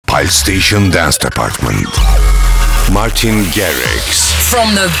PALSTATION Dance Department. MartinGarrix.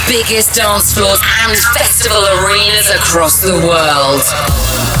 From the biggest dance floors and festival arenas across the world.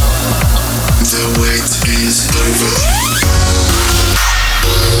 The wait is over.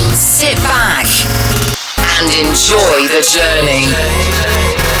 Sit back and enjoy the journey.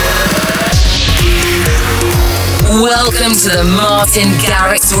 Welcome to the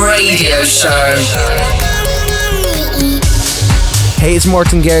MartinGarrix Radio Show. Hey, it's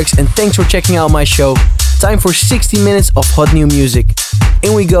MartinGarrix and thanks for checking out my show. Time for 60 minutes of hot new music.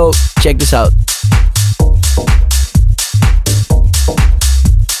 In we go, check this out.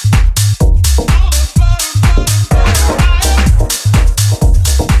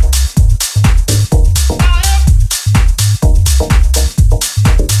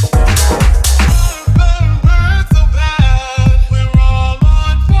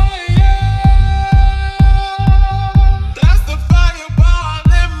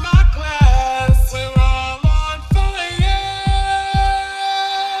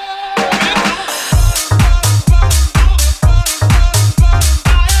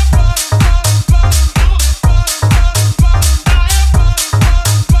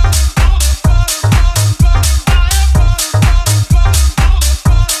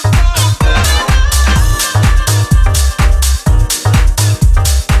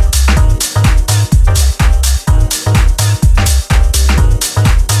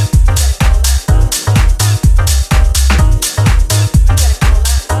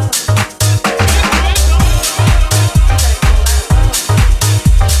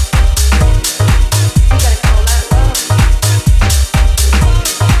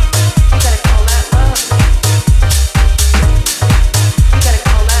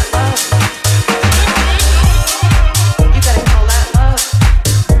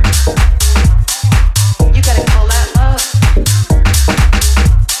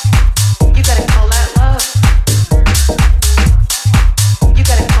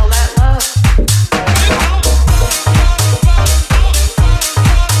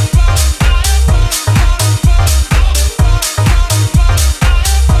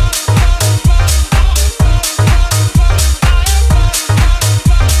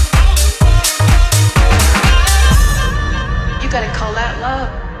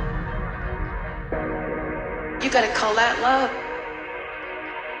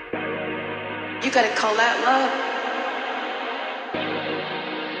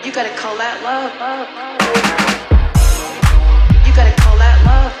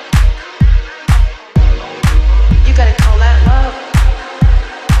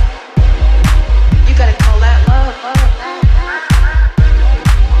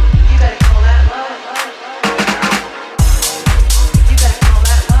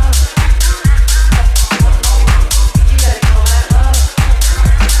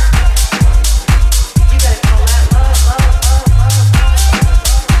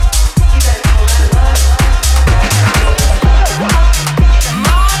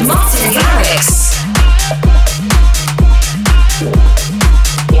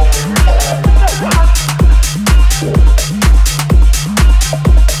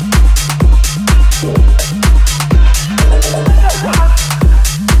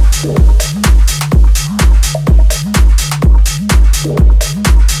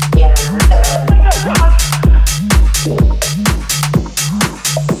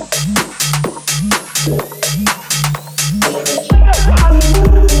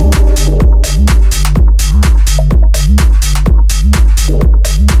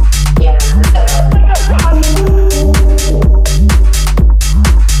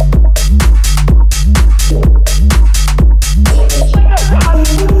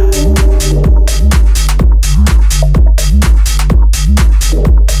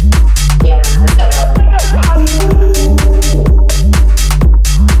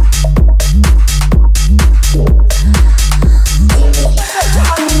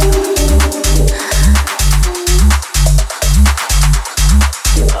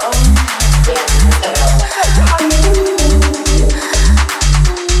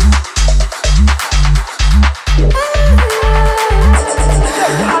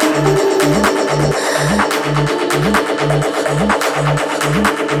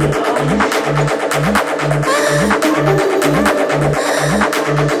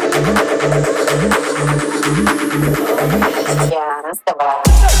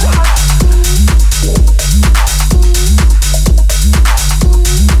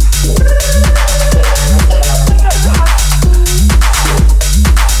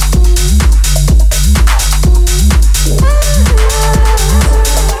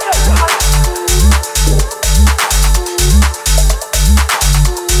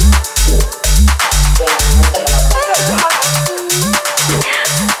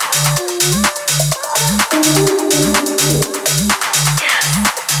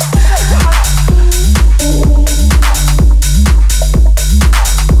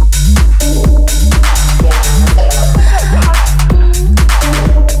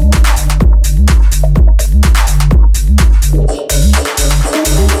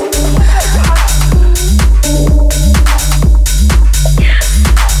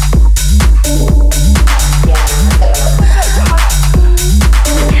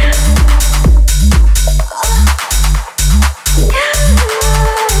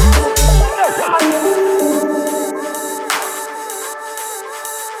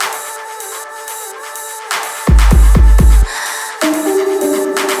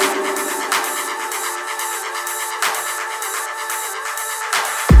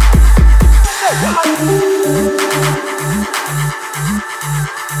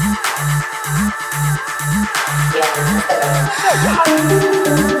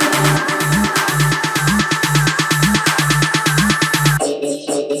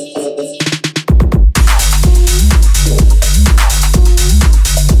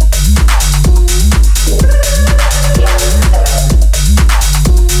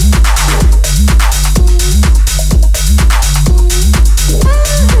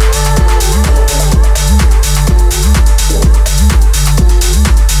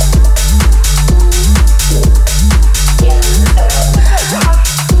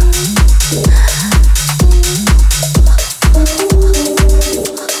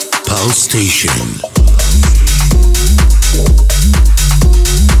 PALSTATION.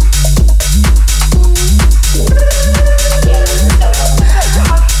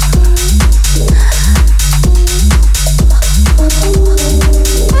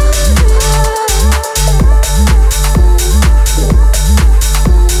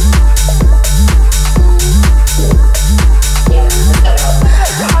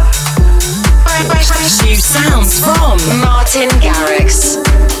 New sounds from MartinGarrix.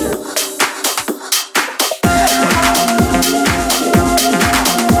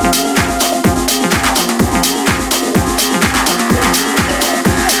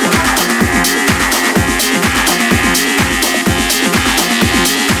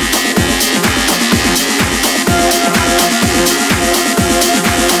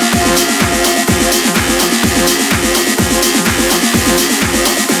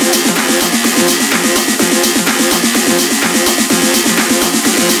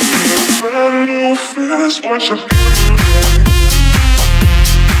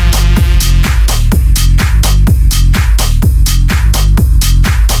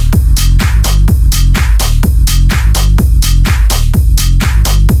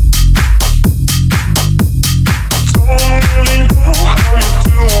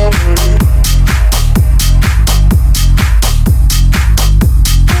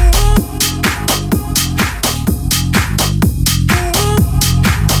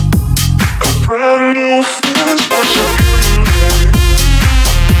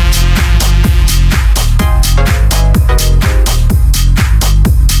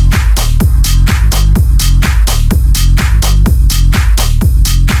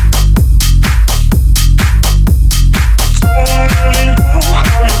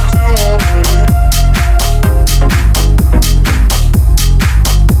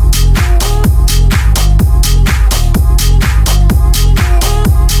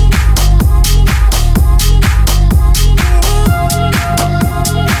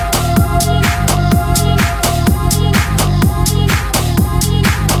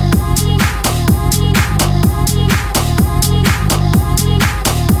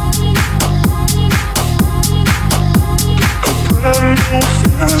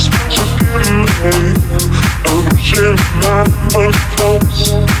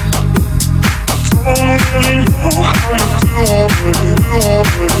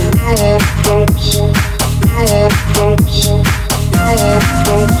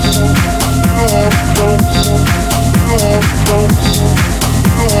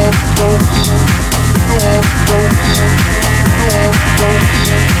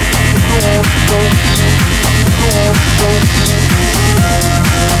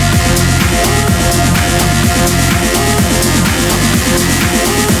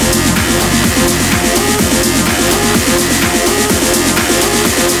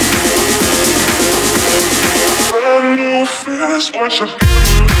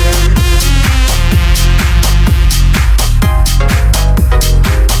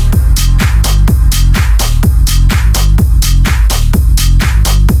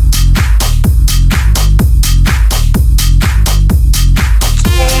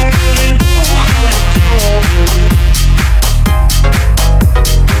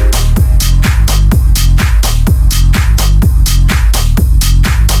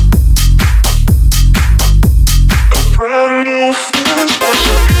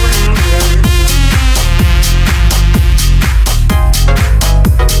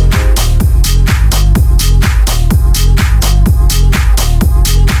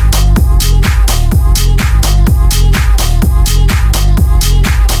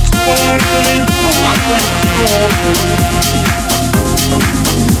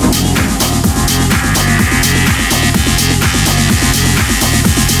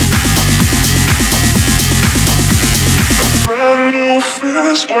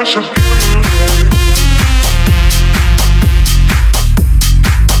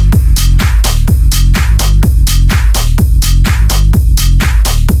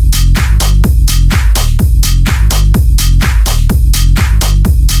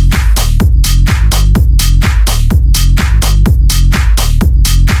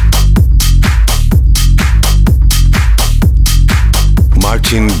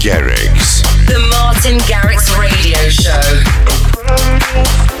 MartinGarrix. The MartinGarrix Radio Show.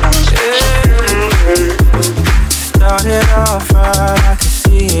 Started off right, I can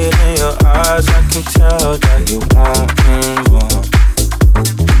see it in your eyes. I can tell that you want me more.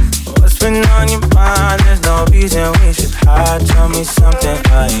 What's been on your mind? There's no reason we should hide. Tell me something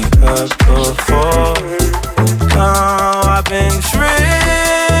I ain't heard before. No, I've been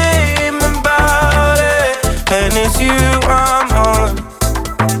dreaming about it, and it's you I'm on.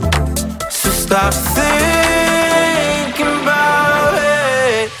 So stop thinking about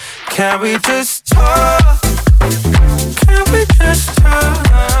it. Can we just talk? Can we just talk?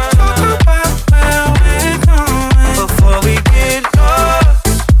 Talk about where we're going before we get lost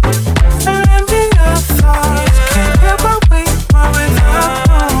and empty our thoughts. Can't get what we want without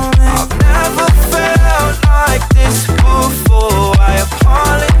knowing. I've never felt like this before. I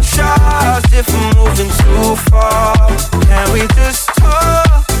apologize if I'm moving too far. Can we just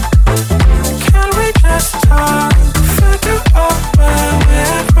talk? Can we just talk? Figure out where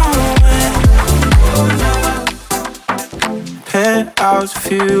we're going. Penthouse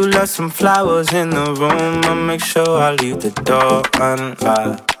view, left some flowers in the room. I'll make sure I leave the door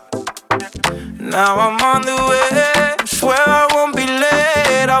unlocked. Now I'm on the way, swear I won't be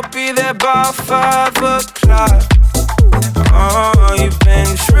late. I'll be there by 5 o'clock. Oh, you've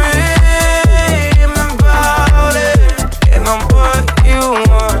been dreaming about it, and I'm what you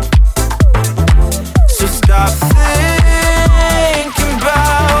want. So stop thinking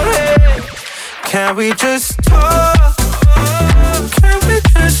about it. Can we just talk? Can we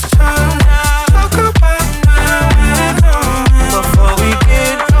just talk? Talk about where we're going before we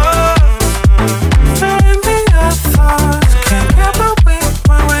get lost. Maybe our thoughts can't get what we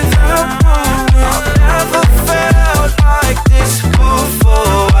want without knowing. I've never felt like this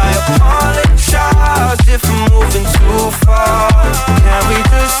before. I apologize if I'm moving too far. Can we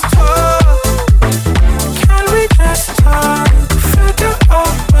just talk? Can we just talk? Figure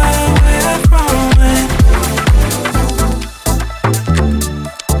out where we're going.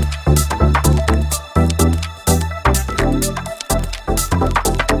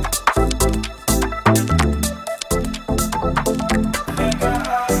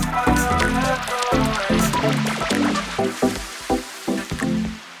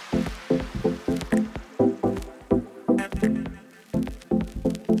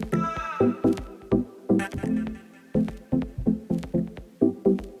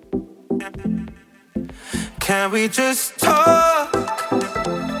 Can we just talk?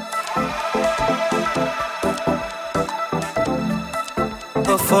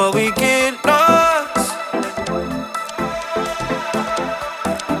 Before we get lost.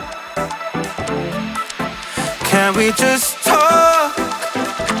 Can we just talk?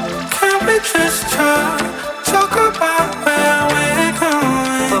 Can we just talk? Talk about where we're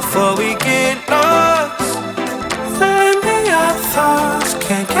going before we get lost. Lend me your thoughts.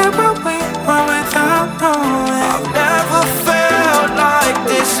 Can't get what we want without knowing. I've never felt like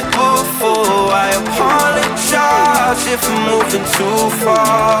this before. I apologize if I'm moving too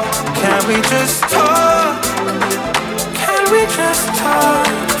far. Can we just talk? Can we just talk?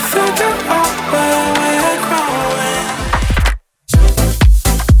 Figure out where we're going.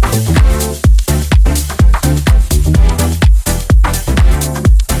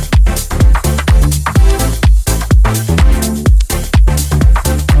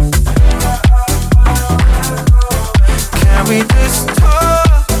 Can we just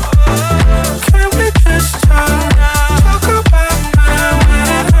talk? Can we just talk? Talk about where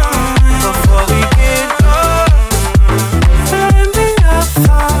we're going before we get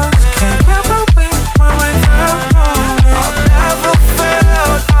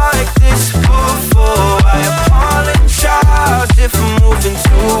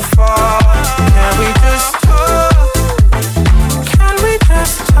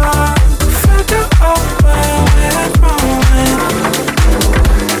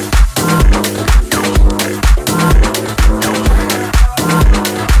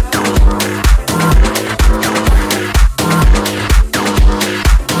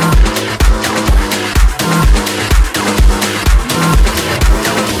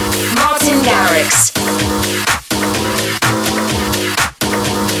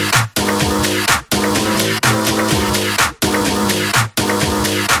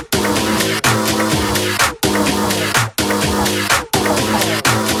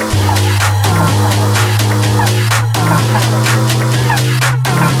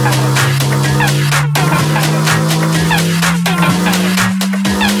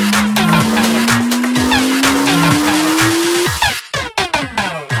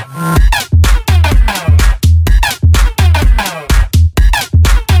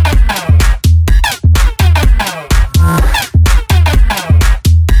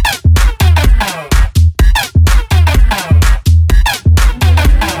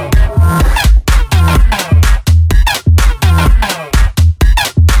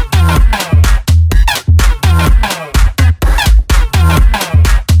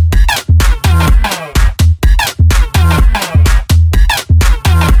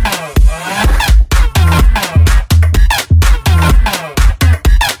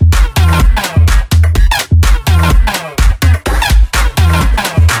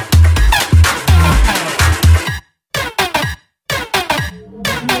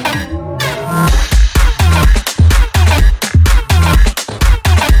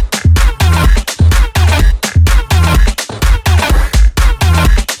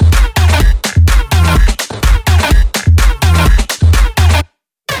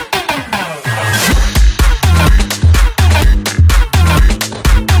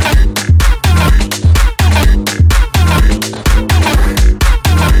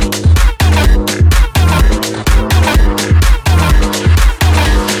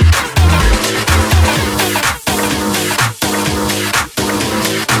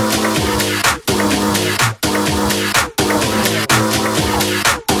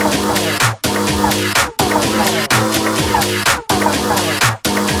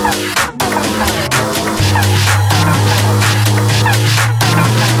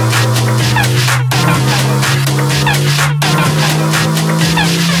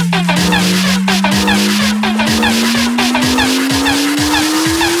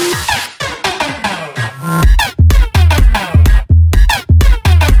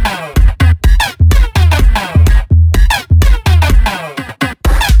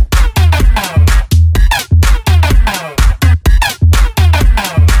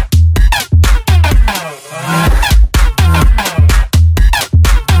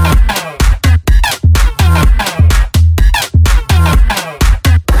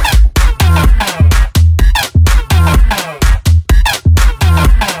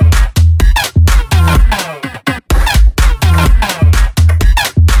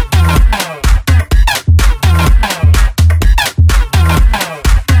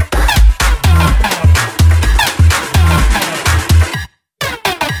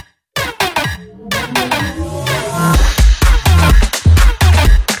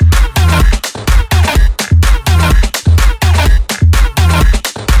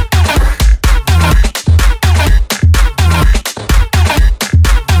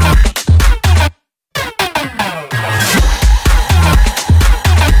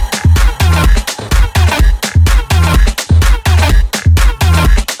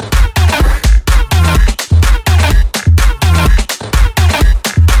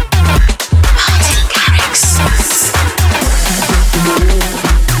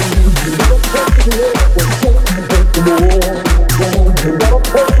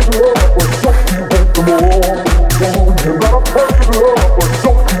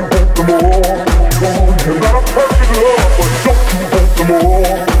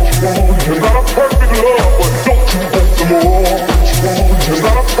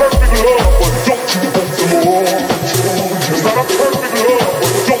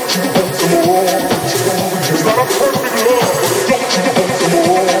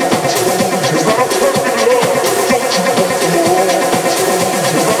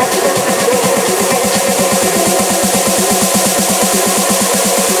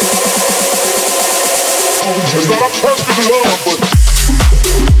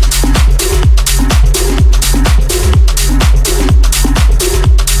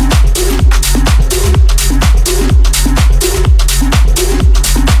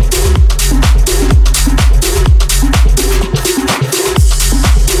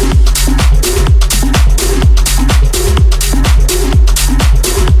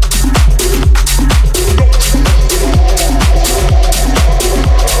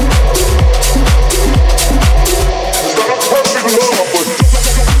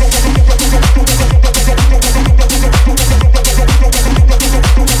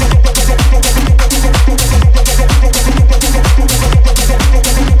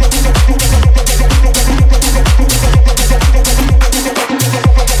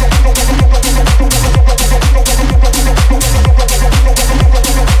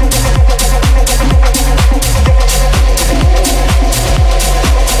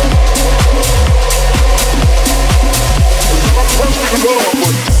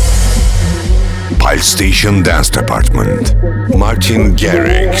PALSTATION Dance Department.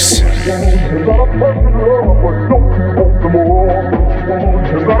 MartinGarrix.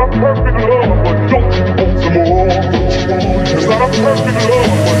 It's not a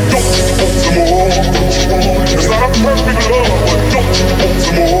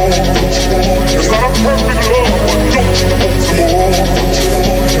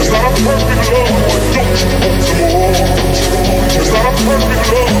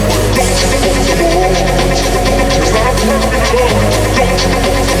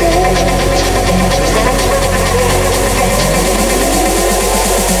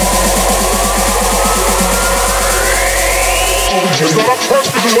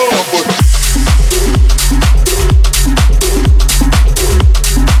perfect love, but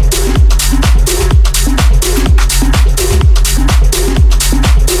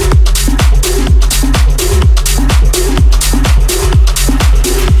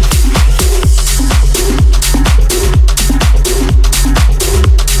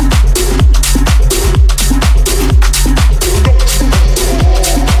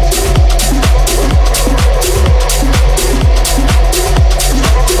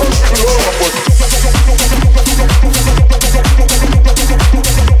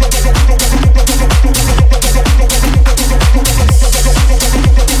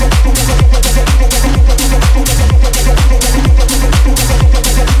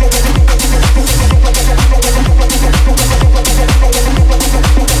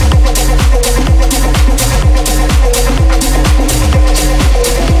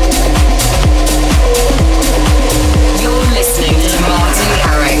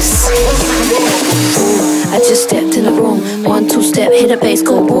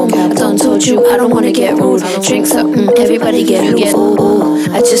I don't wanna get rude. Drink something, everybody get loose.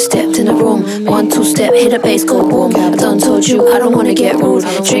 Ooh, I just stepped in the room. 1, 2 step, hit a bass, go boom. I done told you I don't wanna get rude.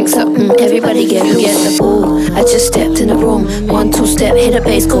 Drink something, everybody get loose. Ooh, I just stepped in the room. 1, 2 step, hit a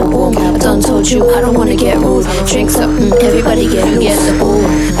bass, go boom. I done told you I don't wanna get rude. Drink something, everybody get loose. Ooh,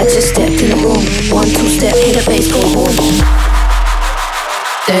 I just stepped in the room. 1, 2 step, hit a bass, go boom.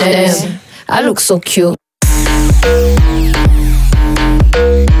 Damn, I look so cute.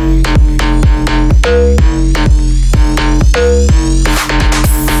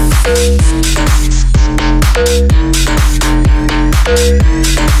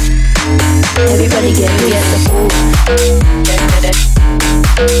 Everybody get the pool.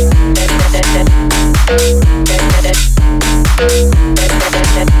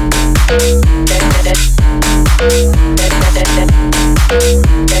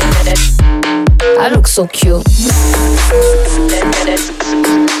 I look so cute.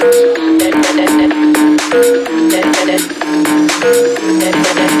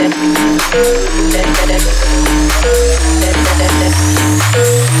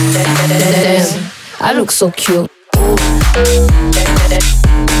 I look so cute.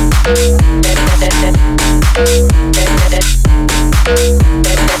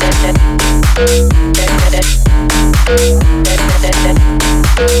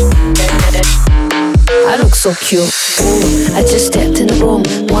 I look so cute. Ooh, I just stepped in the room.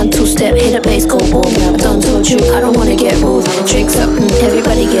 1, 2 step, hit a bass, go boom. I done told you I don't wanna get rude. Drink something,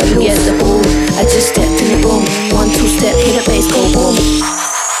 everybody get loose. Ooh, I just stepped in the room. 1, 2 step, hit a bass, go boom.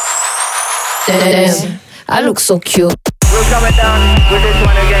 Damn, I look so cute. We're coming down with this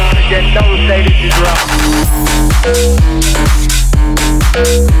one again. Don't say this is rough.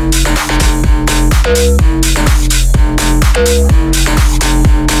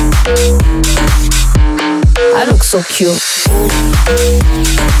 I look so cute.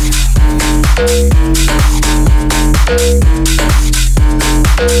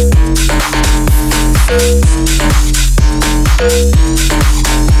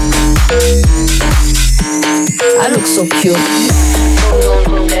 I look so cute.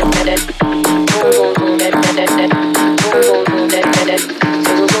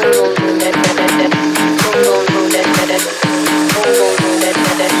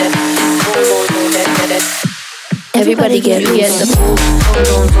 Everybody get the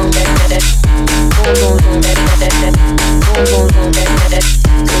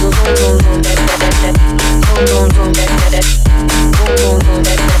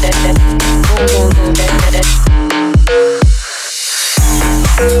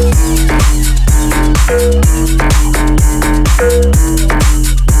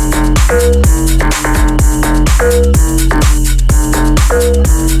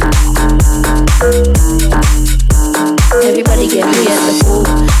Everybody get me at the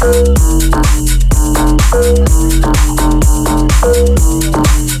pool.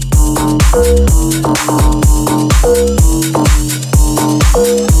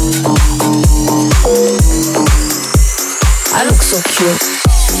 I look so cute.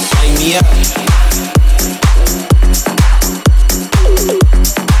 Line me up.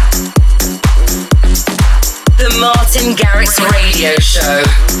 The MartinGarrix Radio Show.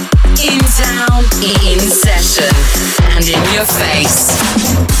 In town, in session, and in your face.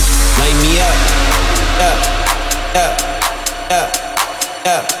 Line me up. Up, up, up, up, up,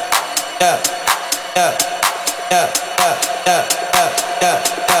 up, up, up, up, up, up,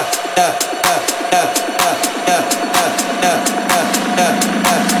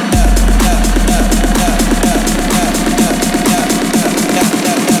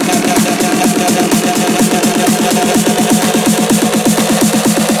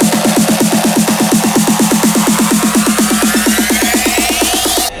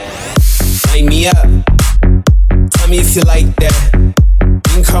 Line me up. Tell me if you like that. You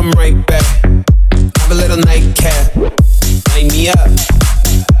can come right back. Have a little nightcap. Line me up.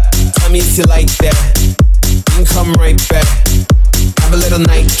 Tell me if you like that. You can come right back. Have a little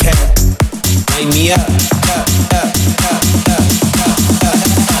nightcap. Line me up.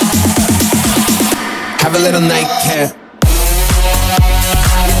 Have a little nightcap.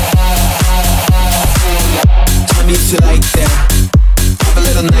 Tell me if you like that. Have a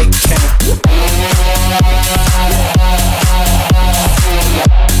little nightcap.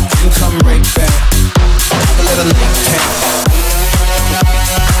 You come right back. Have a little nightcap.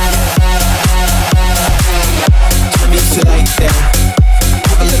 Tell me if you like that.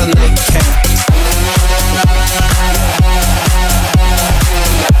 Have a little nightcap.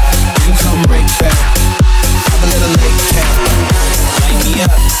 You come right back. Have a little nightcap. Light me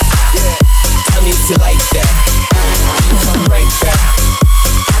up. Tell me if you like that. You come right back.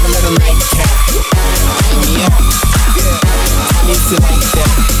 Have a little nightcap. Light me up. Tell me if you like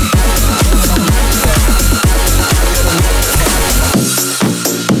that. You come right back. Have a little nightcap.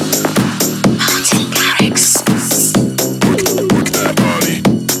 MartinGarrix. That body,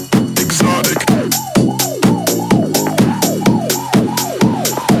 exotic.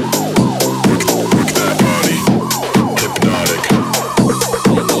 That body, hypnotic.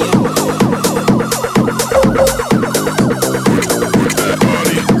 That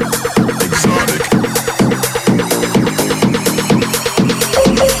body, exotic.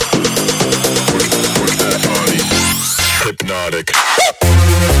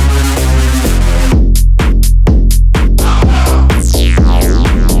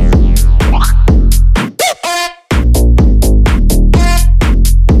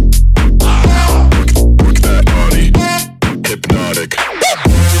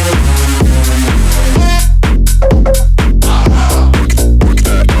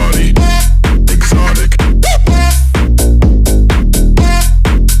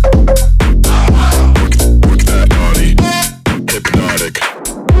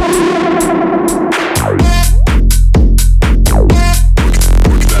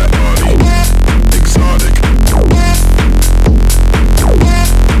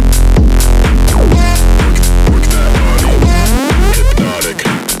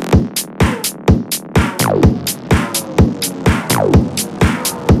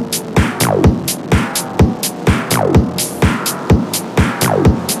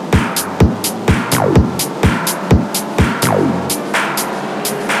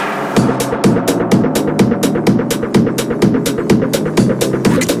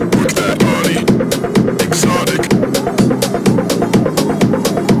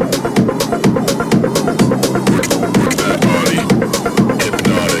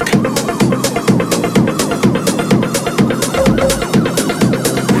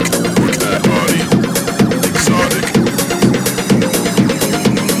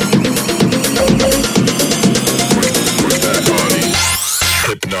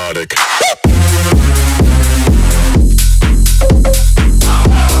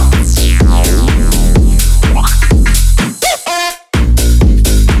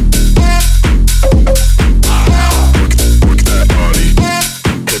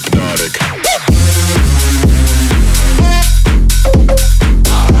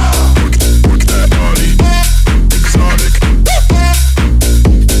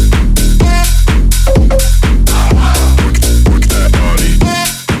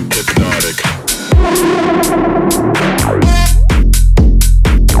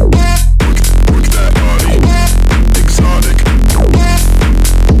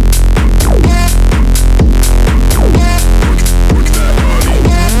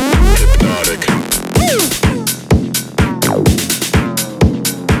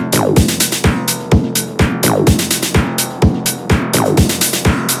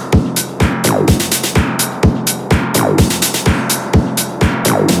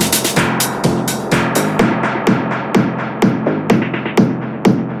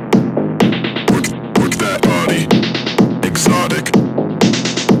 body, exotic.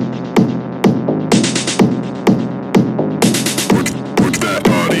 Work that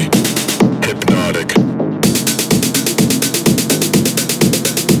body, hypnotic.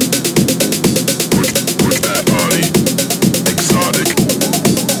 Work that body, exotic.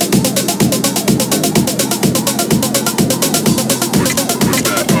 Work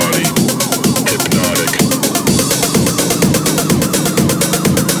that body, hypnotic. Work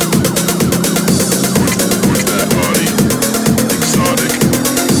that body, exotic. Work that body, hypnotic.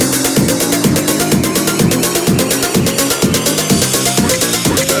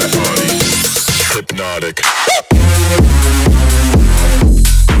 Work that body, hypnotic. Work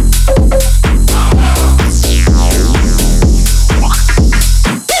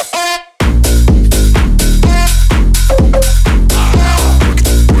that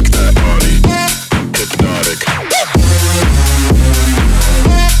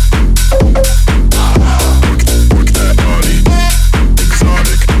body,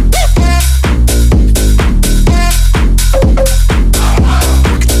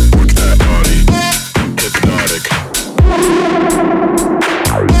 exotic.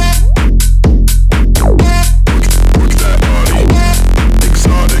 Work that body, hypnotic. Work that body,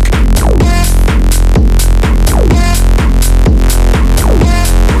 exotic.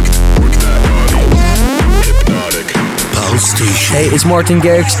 Work that body, hypnotic. PALSTATION. Hey, it's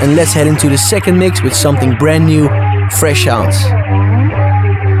MartinGarrix, and let's head into the second mix with something brand new, fresh sounds.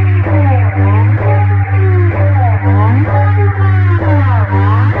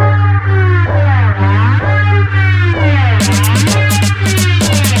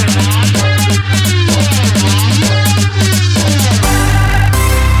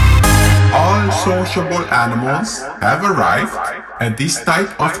 All sociable animals have arrived at this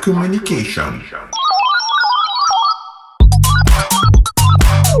type of communication.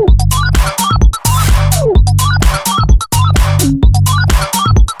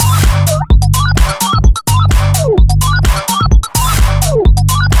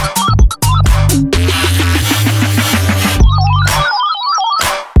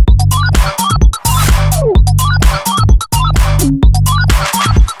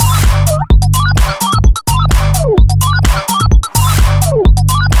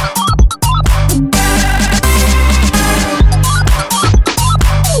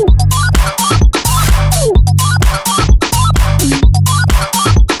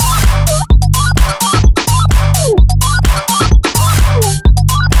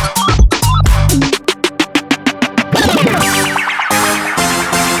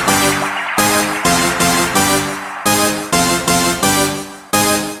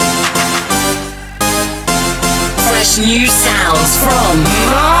 Fresh new sounds from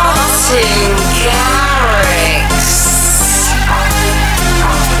MartinGarrix.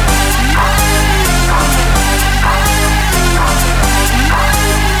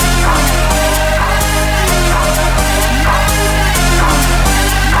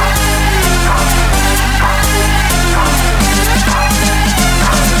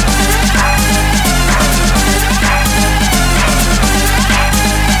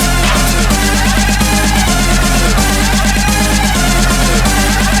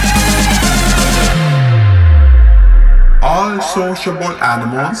 All sociable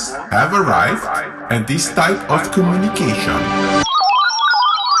animals have arrived at this type of communication.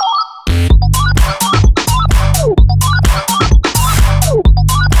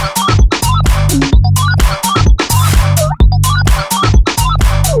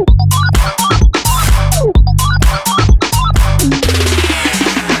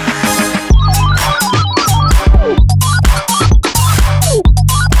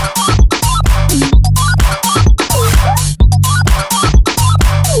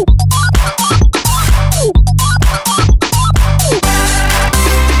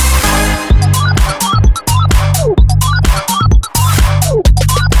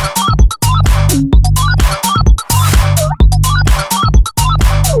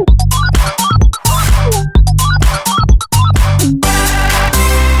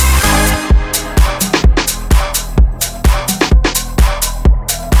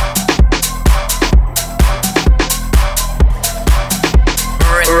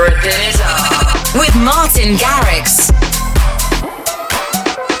 With MartinGarrix.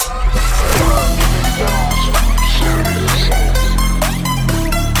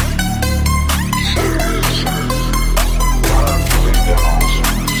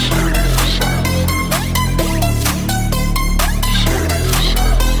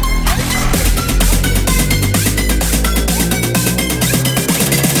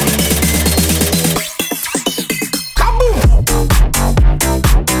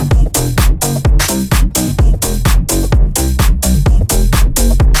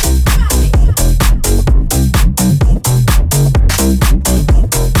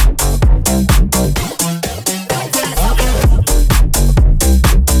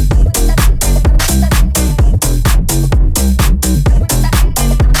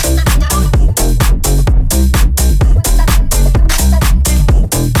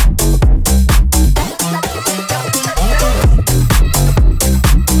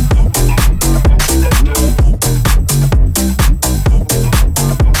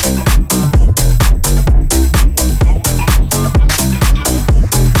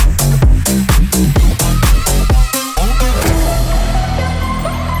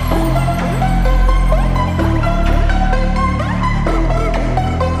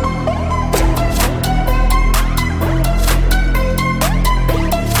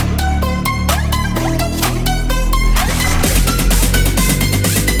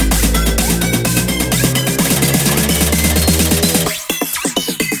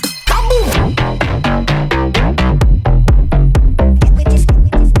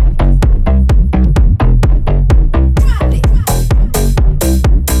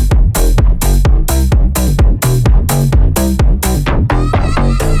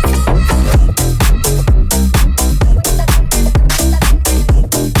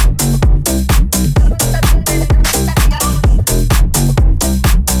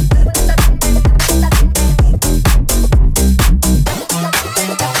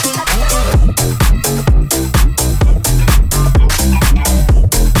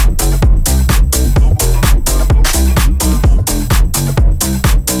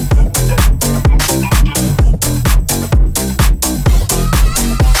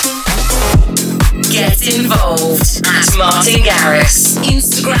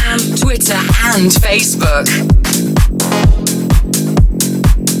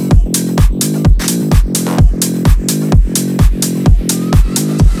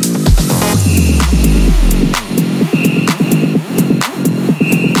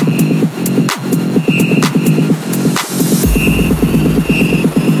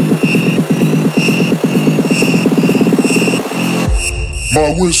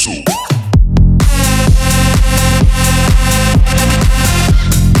 my whistle.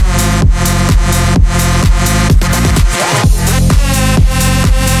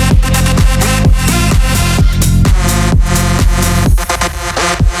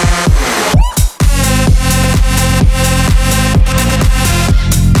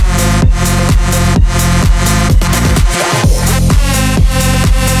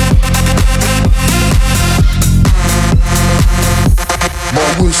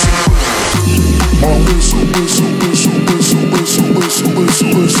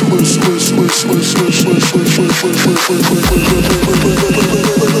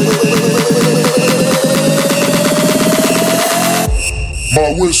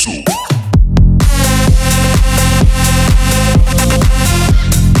 My whistle.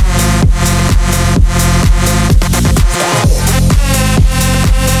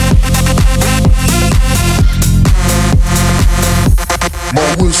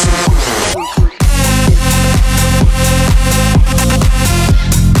 My whistle.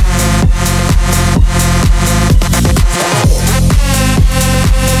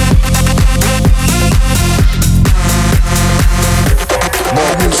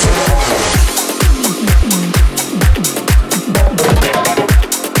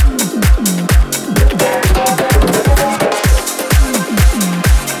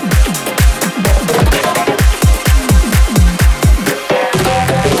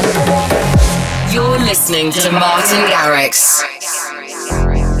 Listening to MartinGarrix.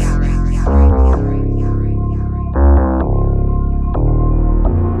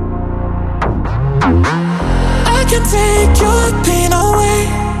 I can take your pain away.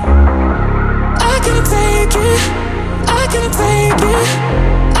 I can take it. I can take it.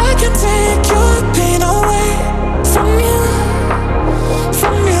 I can take your pain away from you,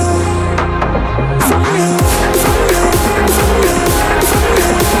 from you, from you, from you, from you, from you,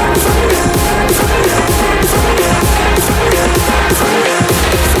 from you.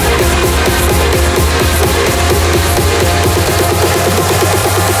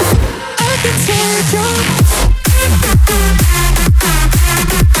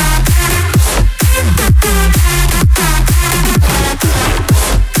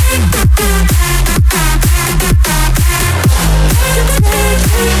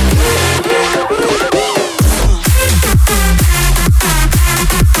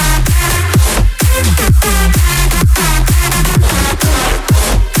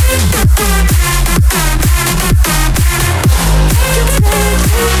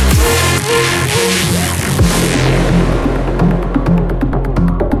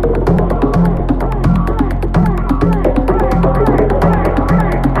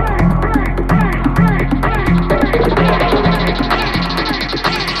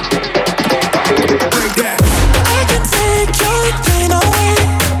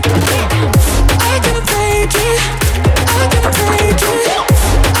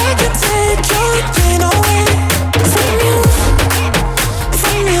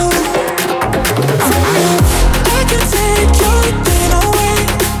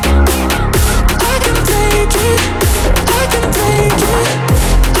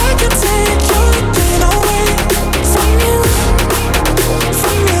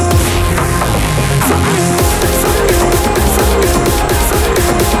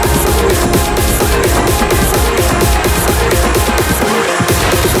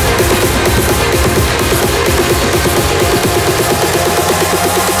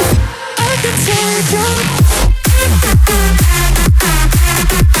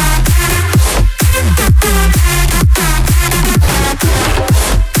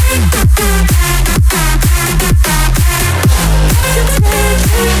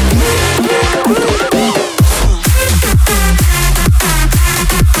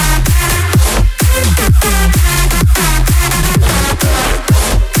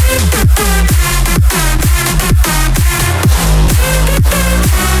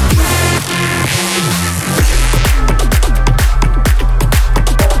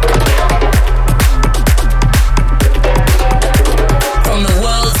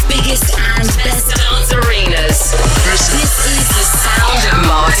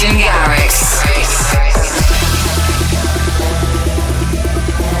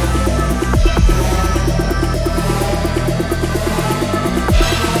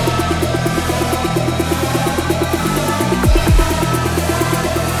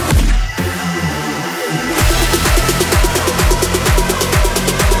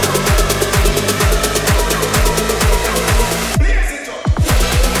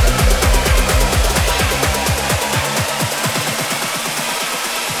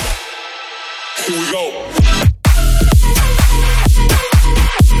 Here we go.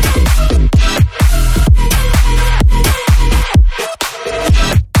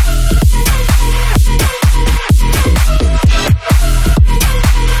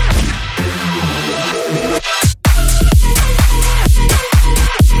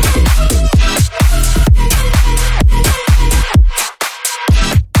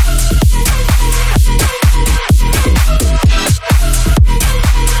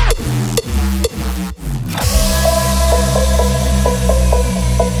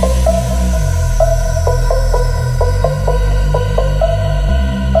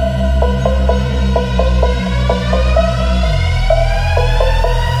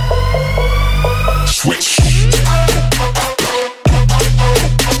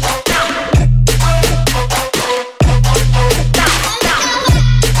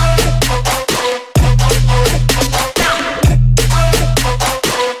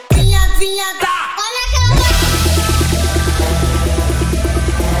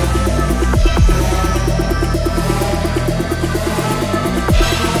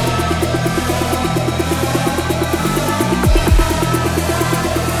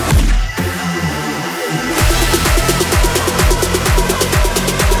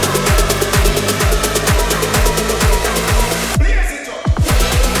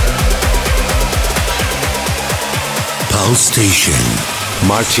 PALSTATION.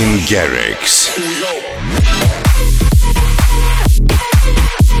 MartinGarrix.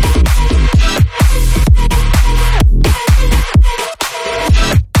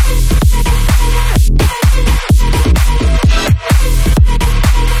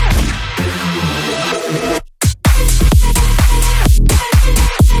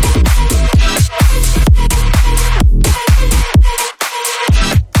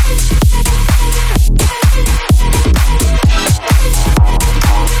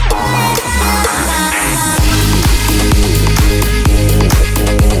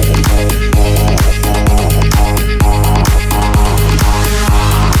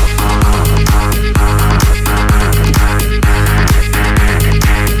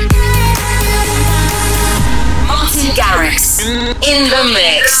 In the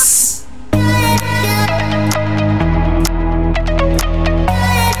mix.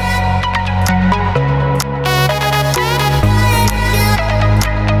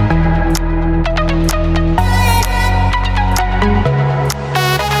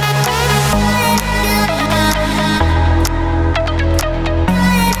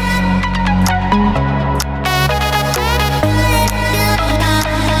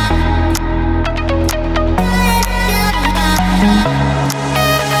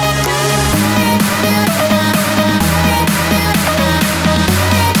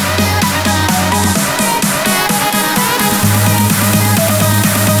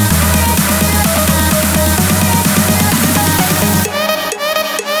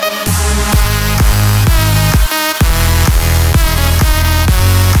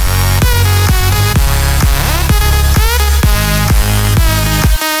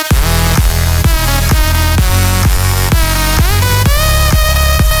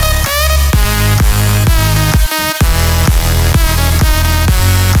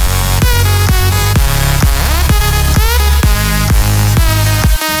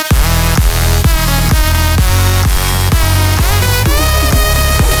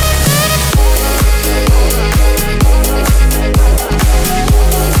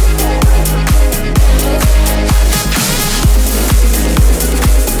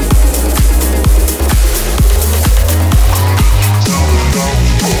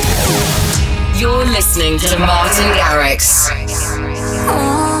 Listening to MartinGarrix.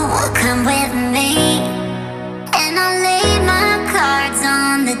 Oh, come with me, and I'll lay my cards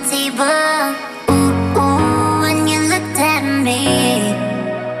on the table. Ooh, ooh, when you looked at me,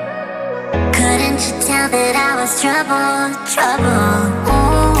 couldn't you tell that I was trouble, trouble?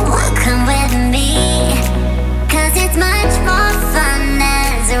 Ooh, come with me, 'cause it's much more fun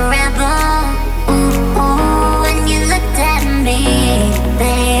as a rebel. Ooh, ooh, when you looked at me,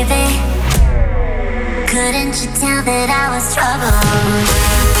 baby, couldn't you tell that I was trouble?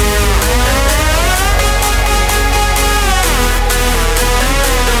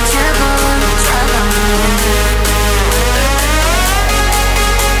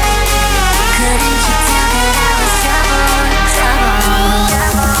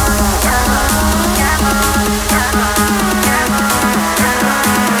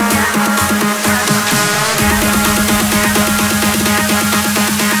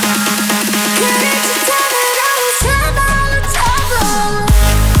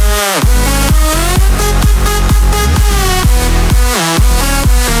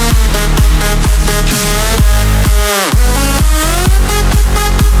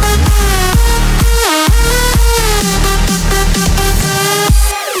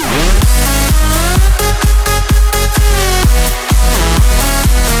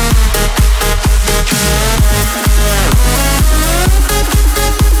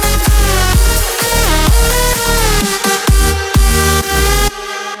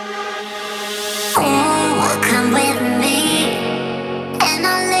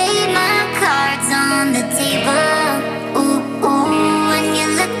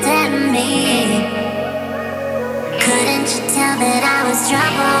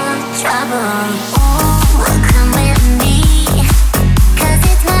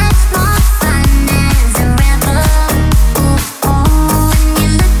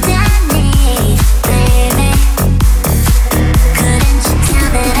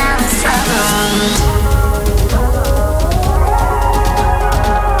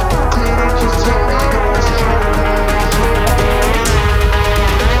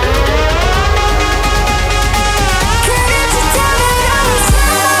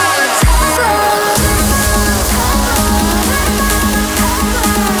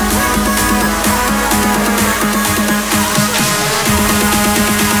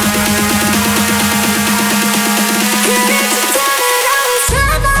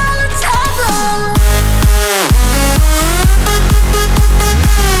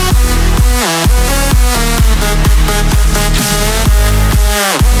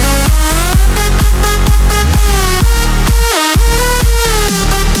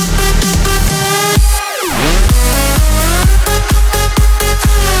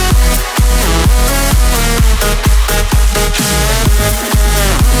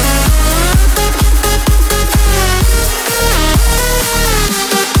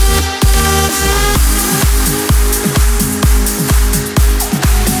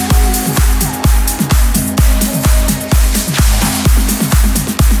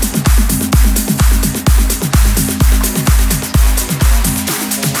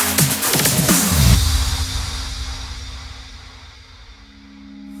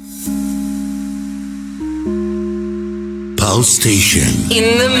 PALSTATION.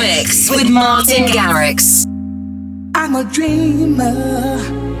 In the mix with MartinGarrix. I'm a dreamer.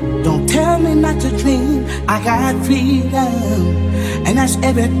 Don't tell me not to dream. I got freedom, and that's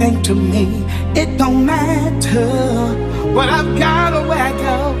everything to me. It don't matter what I've got or where I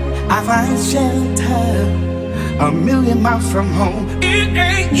go. I find shelter 1,000,000 miles from home. It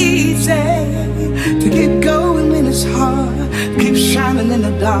ain't easy to get going when it's hard. Keep shining in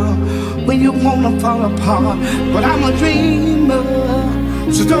the dark when you wanna fall apart. But I'm a dreamer,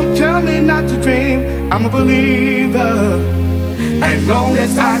 so don't tell me not to dream. I'm a believer. As long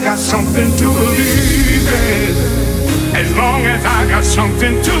as I got something to believe in. As long as I got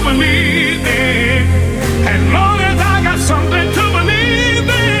something to believe in. As long as I got something to believe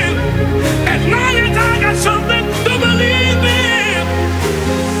in. As long as I got something to believe in.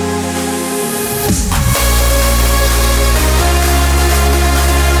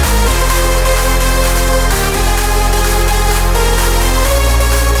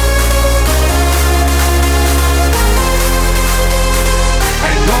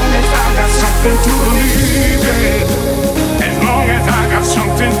 As long as I got something to believe in. As long as I got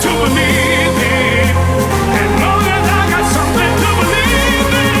something to believe in. As long as I got something to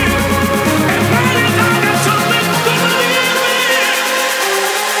believe in. As long as I got something to believe in.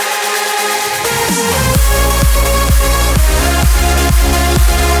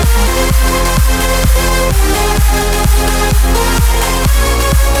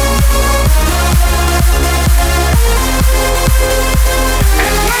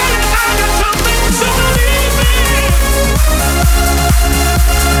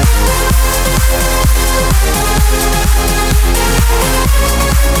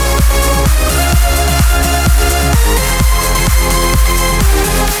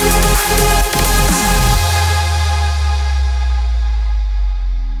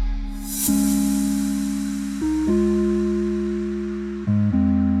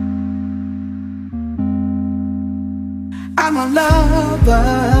 I'm a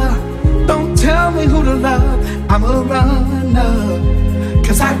lover. Don't tell me who to love. I'm a runner.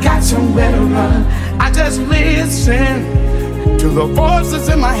 'Cause I got somewhere to run. I just listen to the voices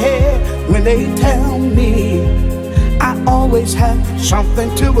in my head when they tell me I always have something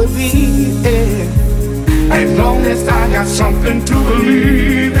to believe in. As long as I got something to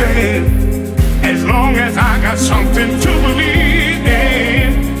believe in. As long as I got something to believe in.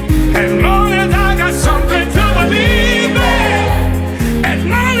 As long as I got something to believe in. As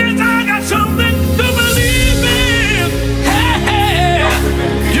long as I got something to believe in. Hey, hey.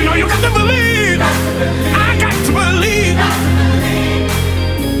 You know you got to believe. I got to believe.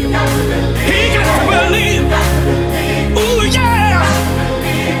 He got to believe. Ooh yeah.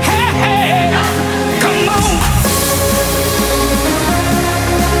 Hey, hey. Come on.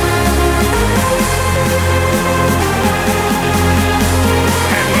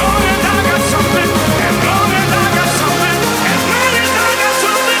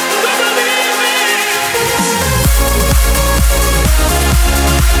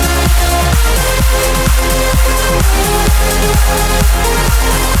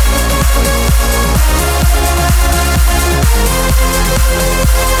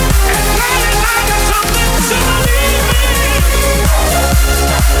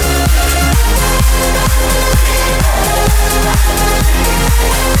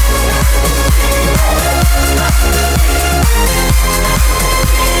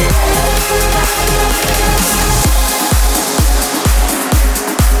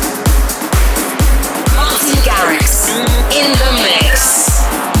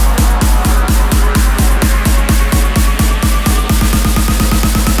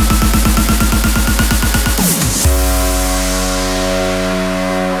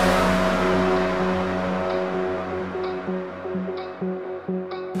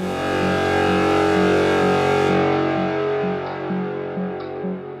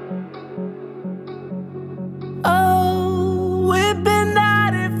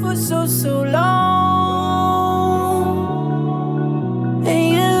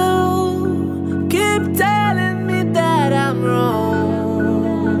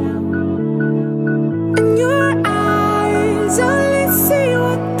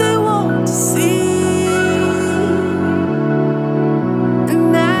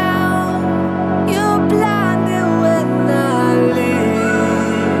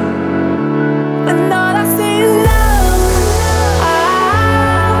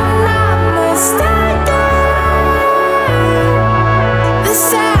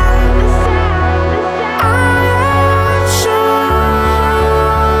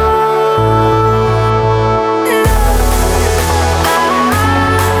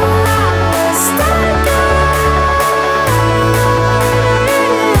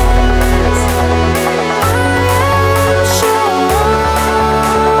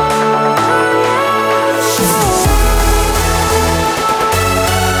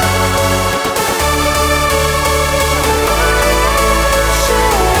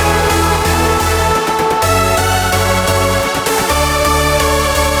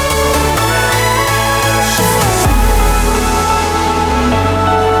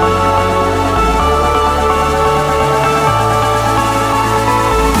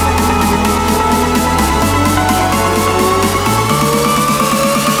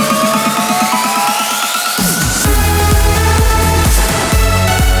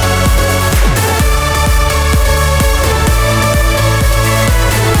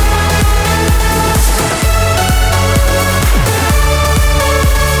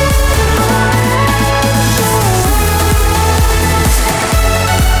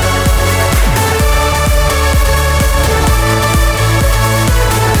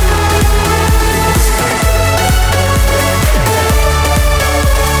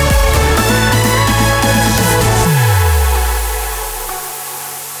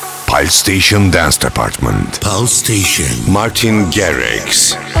 PALSTATION Dance Department. PALSTATION.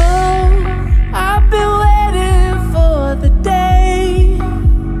 MartinGarrix. I've been waiting for the day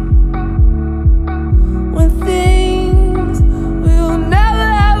when things will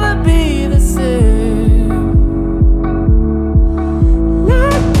never ever be the same.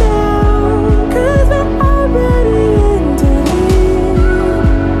 Not now, 'cause we're already in deep.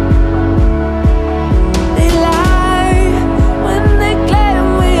 They lie when they claim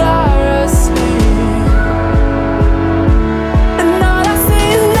we are asleep. And all I see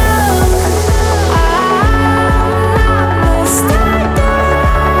is love. I'm mistaken.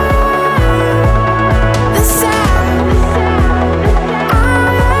 The sound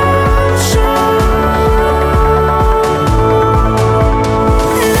I'm sure.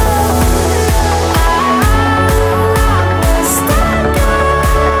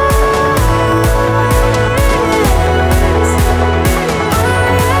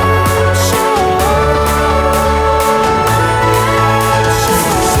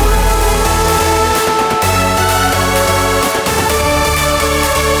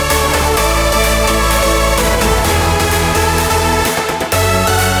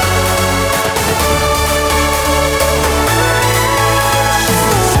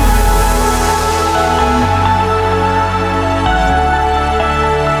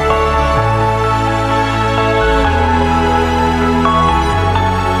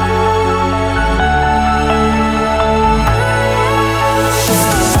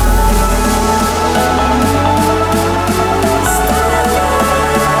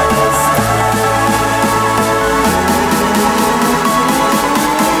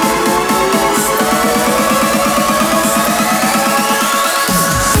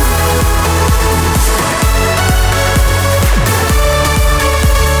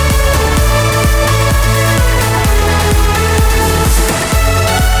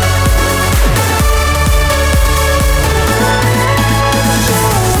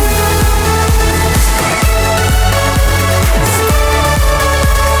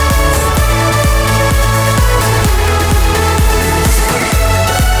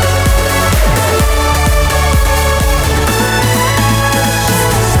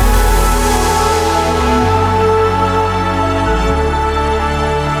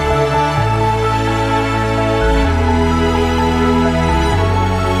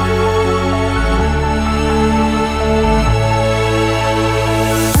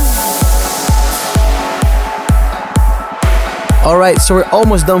 Alright, so we're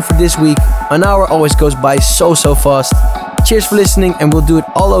almost done for this week. An hour always goes by so fast. Cheers for listening, and we'll do it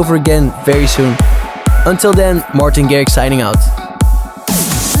all over again very soon. Until then, MartinGarrix signing out.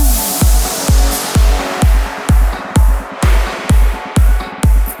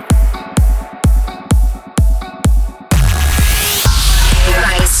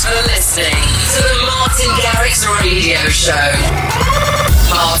 Thanks for listening to the MartinGarrix Radio Show.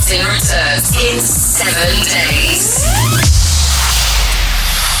 Martin returns in 7 days.